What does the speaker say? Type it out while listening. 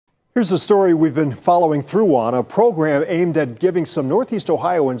Here's a story we've been following through on, a program aimed at giving some Northeast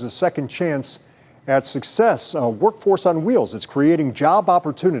Ohioans a second chance at success. Workforce on Wheels. It's creating job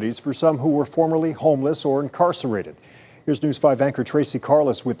opportunities for some who were formerly homeless or incarcerated. Here's News 5 anchor Tracy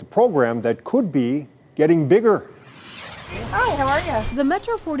Carless with the program that could be getting bigger. Hi, how are you? The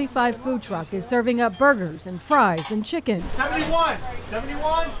Metro45 food truck is serving up burgers and fries and chicken. 71!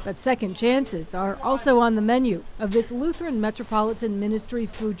 But second chances are also on the menu of this Lutheran Metropolitan Ministry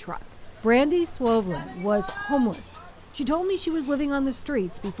food truck. Brandy Swovlin was homeless. She told me she was living on the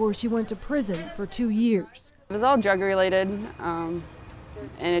streets before she went to prison for 2 years. It was all drug related, and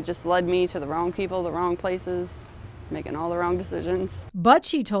it just led me to the wrong people, the wrong places, making all the wrong decisions. But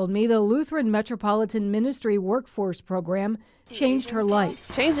she told me the Lutheran Metropolitan Ministry Workforce Program changed her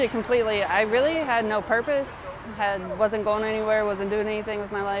life. Changed it completely. I really had no purpose, wasn't going anywhere, wasn't doing anything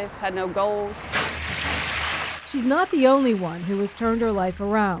with my life, had no goals. She's not the only one who has turned her life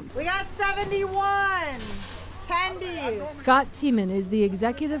around. We got 71 attendees. Scott Tiemann is the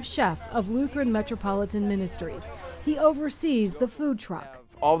executive chef of Lutheran Metropolitan Ministries. He oversees the food truck.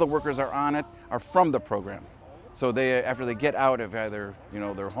 All the workers are on it are from the program. So after they get out of either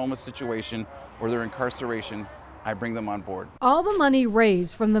their homeless situation or their incarceration, I bring them on board. All the money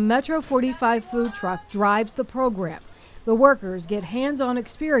raised from the Metro45 food truck drives the program. The workers get hands-on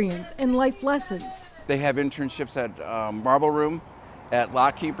experience and life lessons. They have internships at Marble Room, at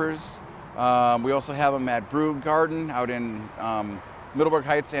Lock Keepers. We also have them at Brew Garden out in Middleburg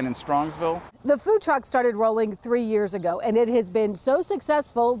Heights and in Strongsville. The food truck started rolling 3 years ago, and it has been so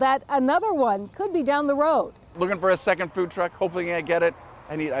successful that another one could be down the road. Looking for a second food truck, hopefully I get it.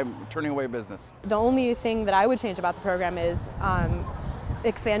 I'm turning away business. The only thing that I would change about the program is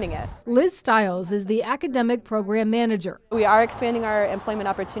expanding it. Liz Stiles is the academic program manager. We are expanding our employment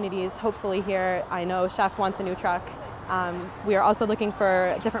opportunities, hopefully here. I know Chef wants a new truck. We are also looking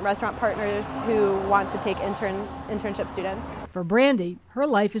for different restaurant partners who want to take internship students. For Brandy, her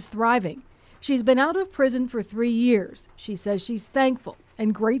life is thriving. She's been out of prison for 3 years. She says she's thankful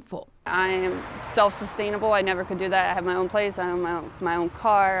and grateful. I am self-sustainable. I never could do that. I have my own place, I own my own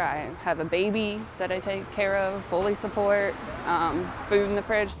car, I have a baby that I take care of, fully support, food in the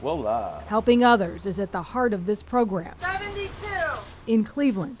fridge. Voila. Helping others is at the heart of this program. 72! In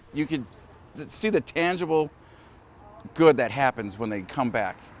Cleveland. You could see the tangible good that happens when they come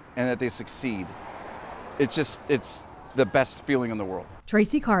back and that they succeed. It's the best feeling in the world.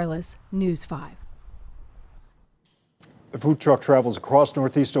 Tracy Carless, News 5. The food truck travels across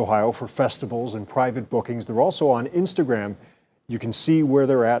Northeast Ohio for festivals and private bookings. They're also on Instagram. You can see where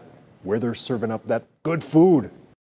they're at, where they're serving up that good food.